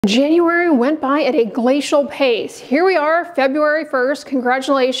January went by at a glacial pace. Here we are, February 1st.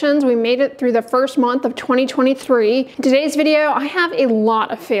 Congratulations, we made it through the first month of 2023. In today's video, I have a lot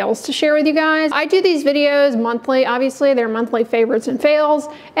of fails to share with you guys. I do these videos monthly, obviously, they're monthly favorites and fails,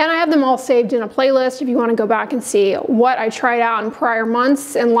 and I have them all saved in a playlist if you want to go back and see what I tried out in prior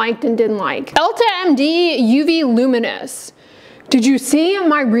months and liked and didn't like. EltaMD UV Luminous. Did you see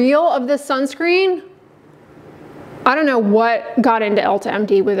my reel of this sunscreen? I don't know what got into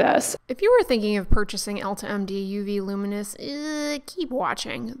EltaMD with this. If you were thinking of purchasing EltaMD UV Luminous, keep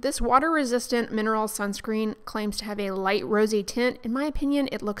watching. This water-resistant mineral sunscreen claims to have a light rosy tint. In my opinion,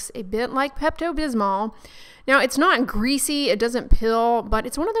 it looks a bit like Pepto-Bismol. Now, it's not greasy, it doesn't pill, but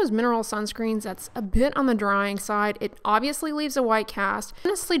it's one of those mineral sunscreens that's a bit on the drying side. It obviously leaves a white cast. I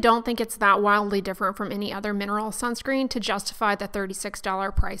honestly don't think it's that wildly different from any other mineral sunscreen to justify the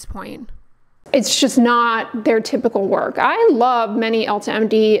 $36 price point. It's just not their typical work. I love many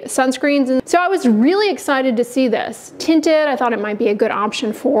EltaMD sunscreens, and so I was really excited to see this. Tinted, I thought it might be a good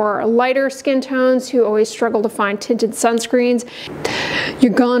option for lighter skin tones who always struggle to find tinted sunscreens.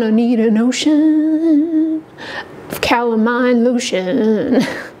 You're gonna need an ocean of calamine lotion.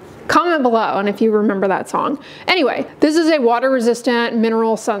 Comment below and if you remember that song. Anyway, this is a water-resistant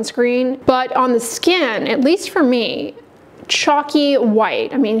mineral sunscreen, but on the skin, at least for me, chalky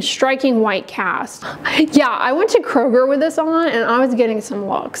white, I mean striking white cast. Yeah, I went to Kroger with this on and I was getting some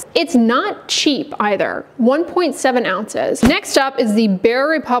looks. It's not cheap either, 1.7 ounces. Next up is the Bare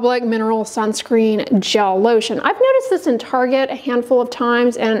Republic Mineral Sunscreen Gel Lotion. I've noticed this in Target a handful of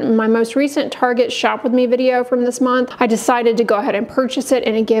times, and my most recent Target Shop With Me video from this month, I decided to go ahead and purchase it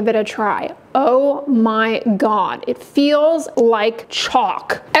and give it a try. Oh my God, it feels like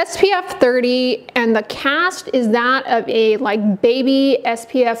chalk. SPF 30, and the cast is that of a like baby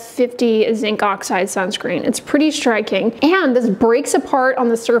SPF 50 zinc oxide sunscreen. It's pretty striking, and this breaks apart on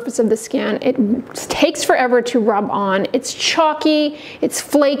the surface of the skin. It takes forever to rub on. It's chalky, it's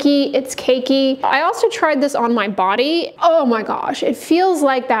flaky, it's cakey. I also tried this on my body. Oh my gosh, it feels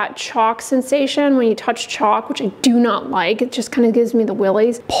like that chalk sensation when you touch chalk, which I do not like. It just kind of gives me the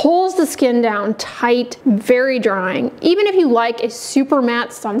willies. Pulls the skin down tight, very drying. Even if you like a super matte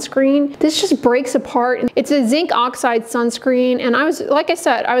sunscreen, this just breaks apart. It's a zinc oxide sunscreen, and I was, like I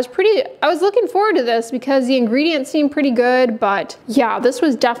said, I was looking forward to this because the ingredients seemed pretty good, but yeah, this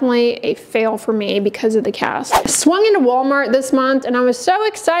was definitely a fail for me because of the cast. I swung into Walmart this month and I was so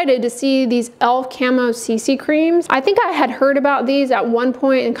excited to see these e.l.f. camo CC creams. I think I had heard about these at one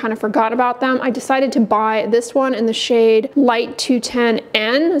point and kind of forgot about them. I decided to buy this one in the shade Light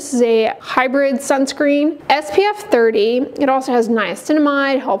 210N. This is a hybrid sunscreen. SPF 30. It also has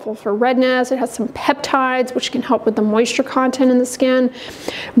niacinamide, helpful for redness. It has some peptides, which can help with the moisture content in the skin.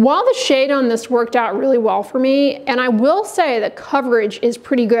 While the shade on this worked out really well for me, and I will say that coverage is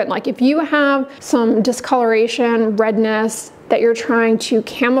pretty good. Like if you have some discoloration, redness that you're trying to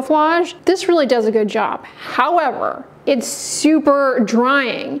camouflage, this really does a good job. However, it's super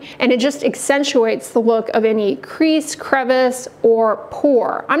drying and it just accentuates the look of any crease, crevice, or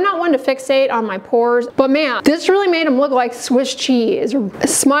pore. I'm not one to fixate on my pores, but man, this really made them look like Swiss cheese.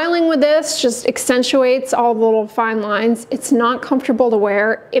 Smiling with this just accentuates all the little fine lines. It's not comfortable to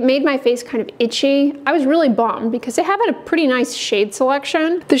wear. It made my face kind of itchy. I was really bummed because they have a pretty nice shade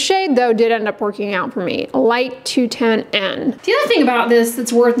selection. The shade though did end up working out for me, Light 210N. The other thing about this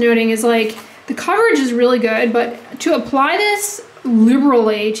that's worth noting is like, the coverage is really good, but to apply this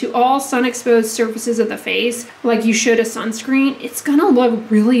liberally to all sun-exposed surfaces of the face, like you should a sunscreen, it's gonna look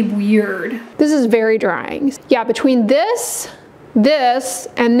really weird. This is very drying. Yeah, between this,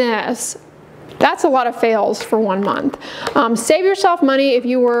 and this, that's a lot of fails for 1 month. Save yourself money if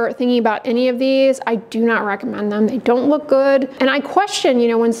you were thinking about any of these. I do not recommend them. They don't look good. And I question, you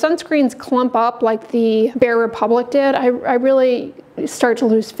know, when sunscreens clump up like the Bare Republic did, I really start to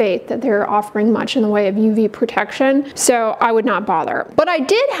lose faith that they're offering much in the way of UV protection, so I would not bother. But I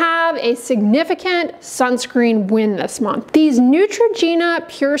did have a significant sunscreen win this month. These Neutrogena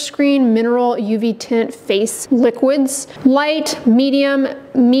purescreen mineral UV tint face liquids, light,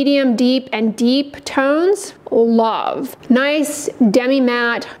 medium, deep, and deep tones. Love. Nice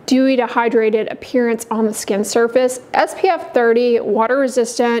demi-matte, dewy to hydrated appearance on the skin surface. SPF 30, water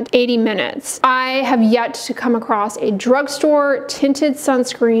resistant, 80 minutes. I have yet to come across a drugstore tinted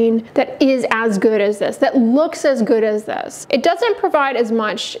sunscreen that is as good as this, that looks as good as this. It doesn't provide as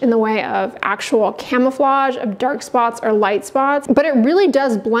much in the way of actual camouflage of dark spots or light spots, but it really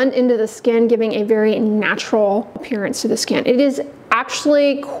does blend into the skin, giving a very natural appearance to the skin. It is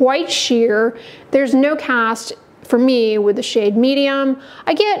actually quite sheer. There's no cast for me with the shade medium.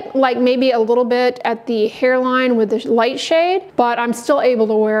 I get like maybe a little bit at the hairline with the light shade, but I'm still able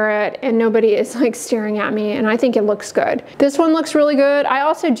to wear it and nobody is like staring at me, and I think it looks good. This one looks really good. I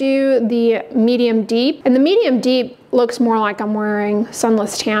also do the medium deep, and the medium deep looks more like I'm wearing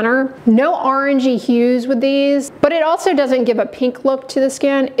sunless tanner. No orangey hues with these, but it also doesn't give a pink look to the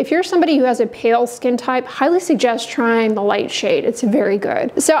skin. If you're somebody who has a pale skin type, highly suggest trying the light shade. It's very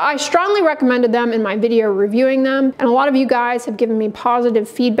good. So I strongly recommended them in my video reviewing them, and a lot of you guys have given me positive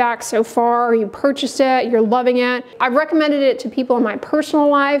feedback so far. You purchased it, you're loving it. I've recommended it to people in my personal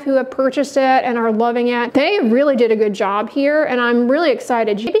life who have purchased it and are loving it. They really did a good job here, and I'm really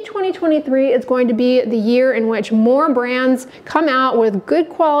excited. Maybe 2023 is going to be the year in which more brands come out with good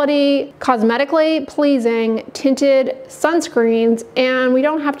quality, cosmetically pleasing tinted sunscreens, and we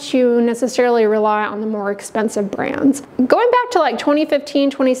don't have to necessarily rely on the more expensive brands. Going back to like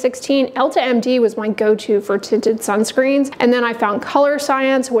 2015, 2016, EltaMD was my go-to for tinted sunscreens, and then I found Color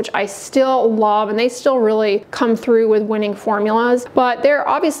Science, which I still love, and they still really come through with winning formulas, but they're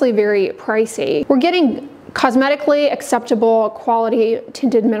obviously very pricey. We're getting cosmetically acceptable quality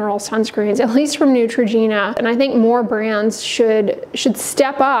tinted mineral sunscreens, at least from Neutrogena, and I think more brands should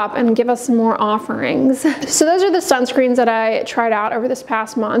step up and give us some more offerings. So those are the sunscreens that I tried out over this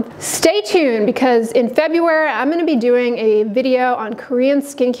past month. Stay tuned, because in February I'm going to be doing a video on Korean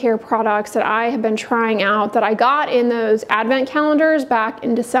skincare products that I have been trying out that I got in those advent calendars back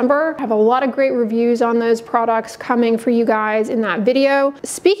in December. I have a lot of great reviews on those products coming for you guys in that video.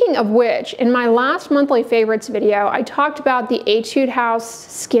 Speaking of which, in my last monthly favorites video, I talked about the Etude House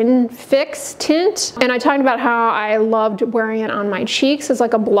Skin Fix tint, and I talked about how I loved wearing it on my cheeks as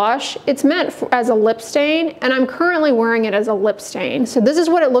like a blush. It's meant as a lip stain, and I'm currently wearing it as a lip stain. So this is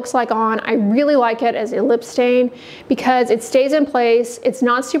what it looks like on. I really like it as a lip stain because it stays in place. It's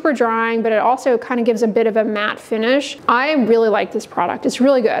not super drying, but it also kind of gives a bit of a matte finish. I really like this product. It's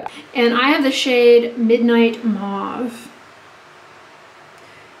really good. And I have the shade Midnight Mauve.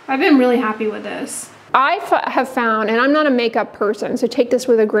 I've been really happy with this. I have found, and I'm not a makeup person, so take this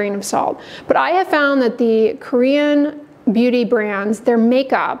with a grain of salt, but I have found that the Korean beauty brands, their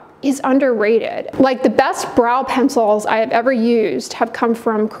makeup is underrated. Like, the best brow pencils I have ever used have come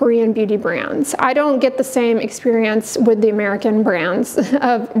from Korean beauty brands. I don't get the same experience with the American brands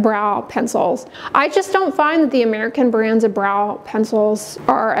of brow pencils. I just don't find that the American brands of brow pencils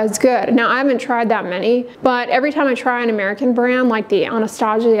are as good. Now, I haven't tried that many, but every time I try an American brand, like the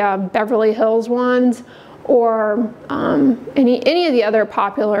Anastasia Beverly Hills ones, or any of the other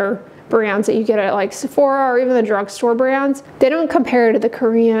popular brands that you get at like Sephora or even the drugstore brands, they don't compare to the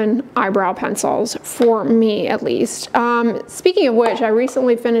Korean eyebrow pencils, for me at least. Speaking of which, I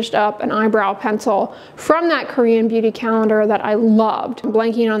recently finished up an eyebrow pencil from that Korean beauty calendar that I loved. I'm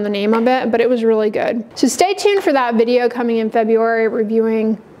blanking on the name of it, but it was really good. So stay tuned for that video coming in February,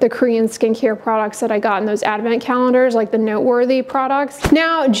 reviewing the Korean skincare products that I got in those advent calendars, like the noteworthy products.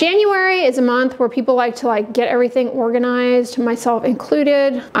 Now, January is a month where people like to get everything organized, myself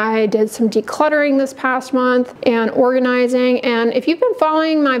included. I did some decluttering this past month and organizing, and if you've been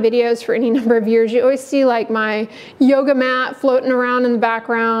following my videos for any number of years, you always see like my yoga mat floating around in the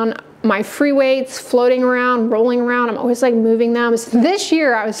background, my free weights floating around, rolling around. I'm always like moving them. So this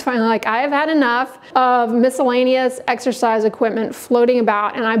year I was finally like, I have had enough of miscellaneous exercise equipment floating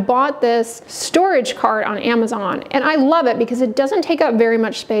about, and I bought this storage cart on Amazon, and I love it because it doesn't take up very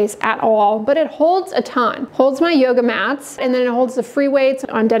much space at all, but it holds a ton. Holds my yoga mats, and then it holds the free weights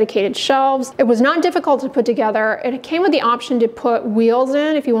on dedicated shelves. It was not difficult to put together. It came with the option to put wheels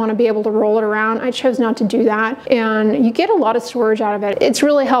in if you want to be able to roll it around. I chose not to do that, and you get a lot of storage out of it. It's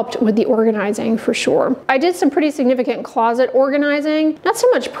really helped with the organizing for sure. I did some pretty significant closet organizing, not so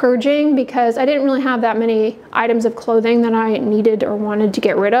much purging because I didn't really have that many items of clothing that I needed or wanted to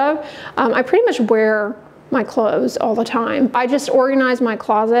get rid of. I pretty much wear my clothes all the time. I just organized my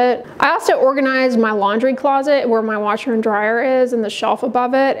closet. I also organized my laundry closet where my washer and dryer is and the shelf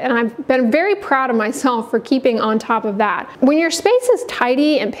above it, and I've been very proud of myself for keeping on top of that. When your space is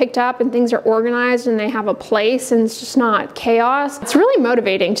tidy and picked up and things are organized and they have a place and it's just not chaos, it's really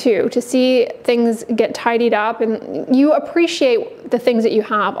motivating too to see things get tidied up, and you appreciate the things that you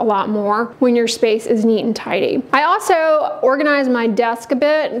have a lot more when your space is neat and tidy. I also organized my desk a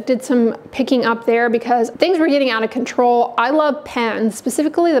bit, did some picking up there because things were getting out of control. I love pens,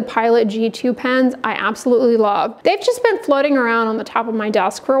 specifically the Pilot G2 pens. I absolutely love. They've just been floating around on the top of my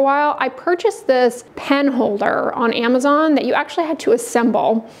desk for a while. I purchased this pen holder on Amazon that you actually had to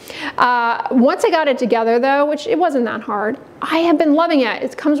assemble. Once I got it together though, which it wasn't that hard, I have been loving it.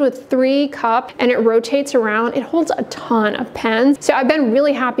 It comes with 3 cups and it rotates around. It holds a ton of pens. So I've been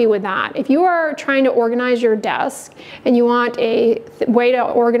really happy with that. If you are trying to organize your desk and you want a way to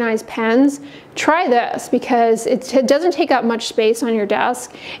organize pens, try this because it doesn't take up much space on your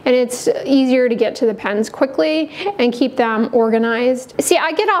desk and it's easier to get to the pens quickly and keep them organized. See,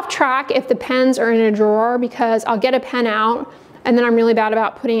 I get off track if the pens are in a drawer because I'll get a pen out and then I'm really bad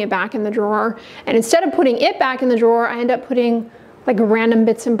about putting it back in the drawer. And instead of putting it back in the drawer, I end up putting like random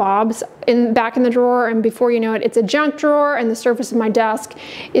bits and bobs back in the drawer, and before you know it, it's a junk drawer and the surface of my desk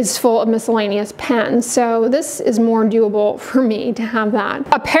is full of miscellaneous pens. So this is more doable for me to have that.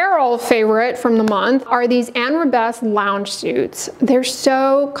 Apparel favorite from the month are these Best lounge suits. They're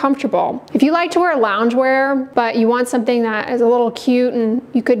so comfortable. If you like to wear loungewear, but you want something that is a little cute and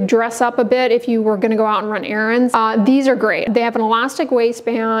you could dress up a bit if you were gonna go out and run errands, these are great. They have an elastic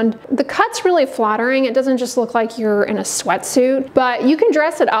waistband. The cut's really flattering. It doesn't just look like you're in a sweatsuit, but you can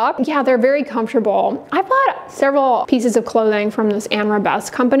dress it up. Yeah, they're very comfortable. I bought several pieces of clothing from this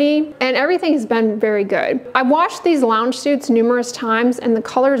Best company and everything has been very good. I've washed these lounge suits numerous times and the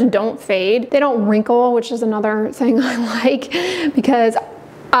colors don't fade. They don't wrinkle, which is another thing I like because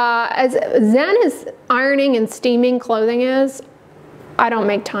as zen as ironing and steaming clothing is, I don't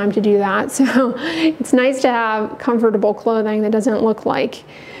make time to do that. So it's nice to have comfortable clothing that doesn't look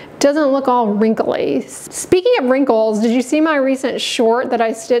all wrinkly. Speaking of wrinkles, did you see my recent short that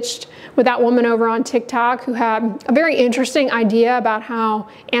I stitched with that woman over on TikTok who had a very interesting idea about how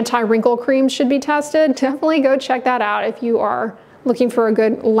anti-wrinkle creams should be tested? Definitely go check that out if you are looking for a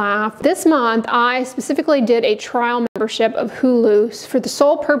good laugh. This month, I specifically did a trial membership of Hulu for the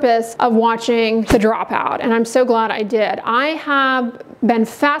sole purpose of watching The Dropout, and I'm so glad I did. I have been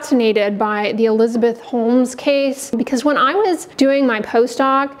fascinated by the Elizabeth Holmes case because when I was doing my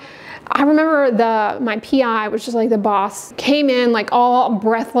postdoc, I remember my PI, which is like the boss, came in like all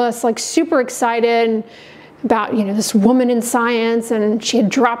breathless, like super excited about, you know, this woman in science, and she had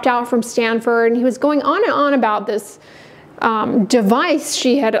dropped out from Stanford, and he was going on and on about this device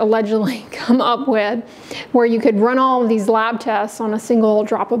she had allegedly come up with where you could run all of these lab tests on a single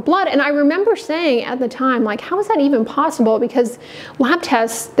drop of blood. And I remember saying at the time, like, how is that even possible? Because lab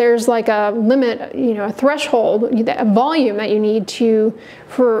tests, there's like a limit, you know, a threshold, a volume that you need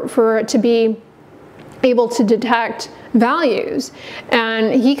for it to be able to detect values.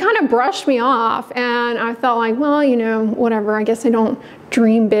 And he kind of brushed me off and I felt like, well, you know, whatever, I guess I don't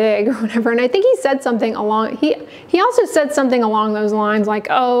dream big or whatever. And I think he said something along, he also said something along those lines like,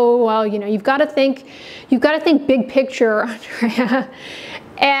 oh, well, you know, you've got to think big picture, Andrea.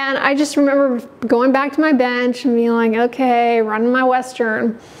 And I just remember going back to my bench and being like, okay, running my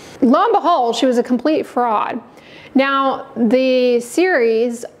Western. Lo and behold, she was a complete fraud. Now, the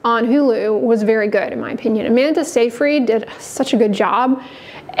series on Hulu was very good, in my opinion. Amanda Seyfried did such a good job,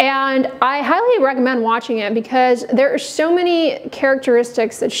 and I highly recommend watching it because there are so many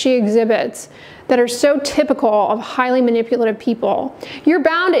characteristics that she exhibits that are so typical of highly manipulative people. You're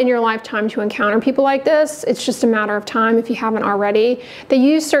bound in your lifetime to encounter people like this. It's just a matter of time if you haven't already. They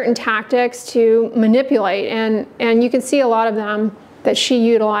use certain tactics to manipulate, and you can see a lot of them that she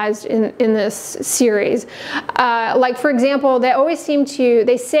utilized in this series. Like, for example, they always seem to,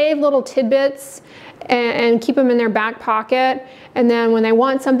 they save little tidbits and keep them in their back pocket, and then when they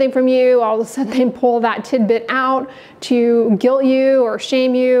want something from you, all of a sudden they pull that tidbit out to guilt you or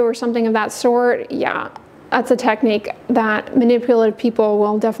shame you or something of that sort. Yeah, that's a technique that manipulative people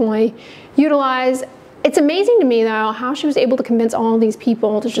will definitely utilize. It's amazing to me, though, how she was able to convince all of these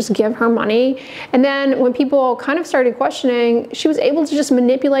people to just give her money. And then when people kind of started questioning, she was able to just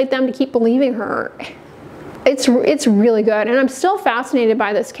manipulate them to keep believing her. It's really good, and I'm still fascinated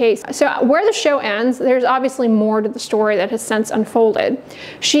by this case. So where the show ends, there's obviously more to the story that has since unfolded.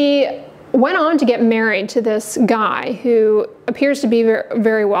 She went on to get married to this guy who appears to be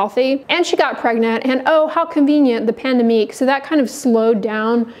very wealthy, and she got pregnant, and oh, how convenient, the pandemic. So that kind of slowed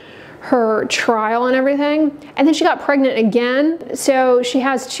down her trial and everything. And then she got pregnant again. So she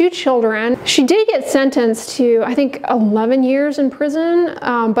has 2 children. She did get sentenced to, I think, 11 years in prison,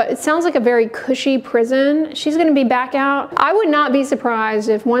 but it sounds like a very cushy prison. She's gonna be back out. I would not be surprised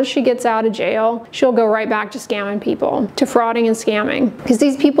if once she gets out of jail, she'll go right back to scamming people, to frauding and scamming. Because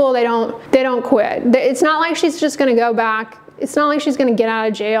these people, they don't quit. It's not like she's just gonna go back. It's not like she's gonna get out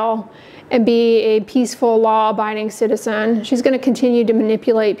of jail and be a peaceful, law-abiding citizen. She's gonna continue to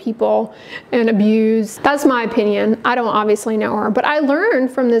manipulate people and abuse. That's my opinion. I don't obviously know her, but I learned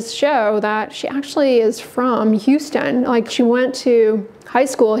from this show that she actually is from Houston. Like, she went to high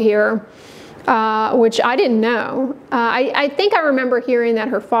school here, which I didn't know. I think I remember hearing that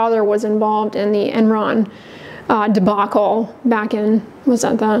her father was involved in the Enron debacle back in, was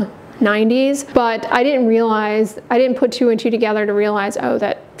that the 90s? But I didn't put two and two together to realize, oh,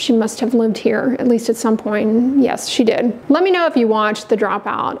 that she must have lived here, at least at some point. Yes, she did. Let me know if you watched The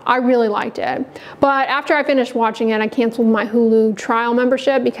Dropout. I really liked it. But after I finished watching it, I canceled my Hulu trial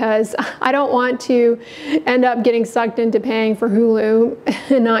membership because I don't want to end up getting sucked into paying for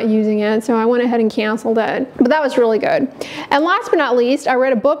Hulu and not using it. So I went ahead and canceled it. But that was really good. And last but not least, I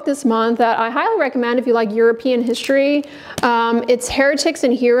read a book this month that I highly recommend if you like European history. It's Heretics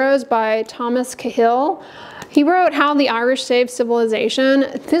and Heroes by Thomas Cahill. He wrote How the Irish Saved Civilization.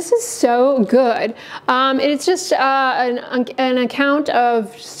 This is so good. It's just an account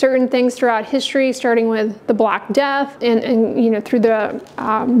of certain things throughout history, starting with the Black Death and you know, through the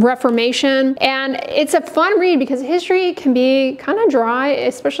Reformation. And it's a fun read because history can be kind of dry,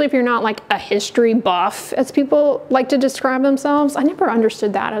 especially if you're not like a history buff, as people like to describe themselves. I never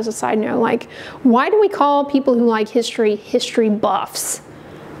understood that, as a side note. Like, why do we call people who like history buffs?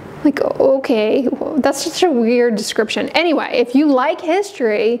 Like, okay, well, that's such a weird description. Anyway, if you like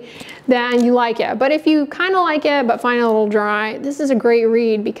history, then you like it. But if you kind of like it, but find it a little dry, this is a great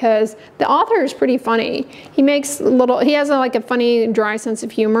read because the author is pretty funny. He has like a funny, dry sense of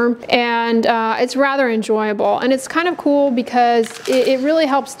humor, and it's rather enjoyable. And it's kind of cool because it really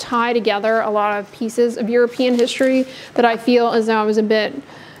helps tie together a lot of pieces of European history that I feel as though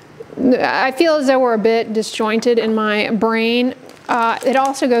we're a bit disjointed in my brain. It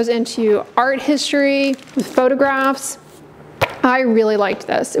also goes into art history with photographs. I really liked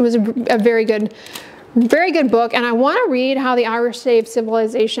this. It was a very good book, and I want to read How the Irish Saved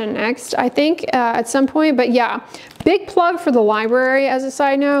Civilization next, I think, at some point. But yeah, big plug for the library as a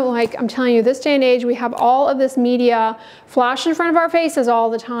side note. Like, I'm telling you, this day and age, we have all of this media flash in front of our faces all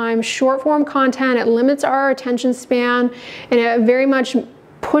the time, short form content. It limits our attention span, and it very much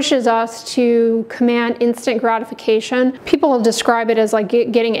pushes us to command instant gratification. People describe it as like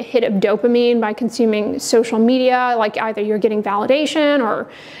getting a hit of dopamine by consuming social media, like either you're getting validation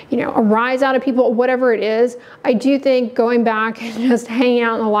or, you know, a rise out of people, whatever it is. I do think going back and just hanging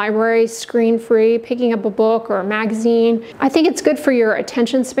out in the library, screen-free, picking up a book or a magazine, I think it's good for your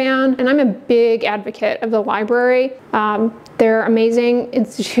attention span, and I'm a big advocate of the library. They're amazing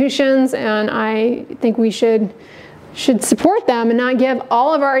institutions, and I think we should support them and not give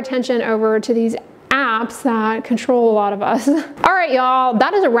all of our attention over to these apps that control a lot of us. All right, y'all,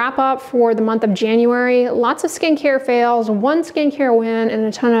 that is a wrap up for the month of January. Lots of skincare fails, one skincare win, and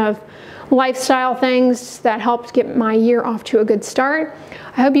a ton of lifestyle things that helped get my year off to a good start.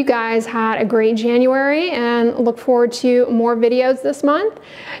 I hope you guys had a great January and look forward to more videos this month.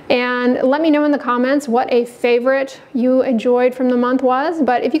 And let me know in the comments what a favorite you enjoyed from the month was.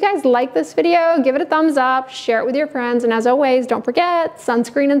 But if you guys like this video, give it a thumbs up, share it with your friends, and as always, don't forget,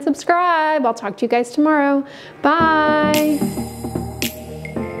 sunscreen and subscribe. I'll talk to you guys tomorrow. Bye.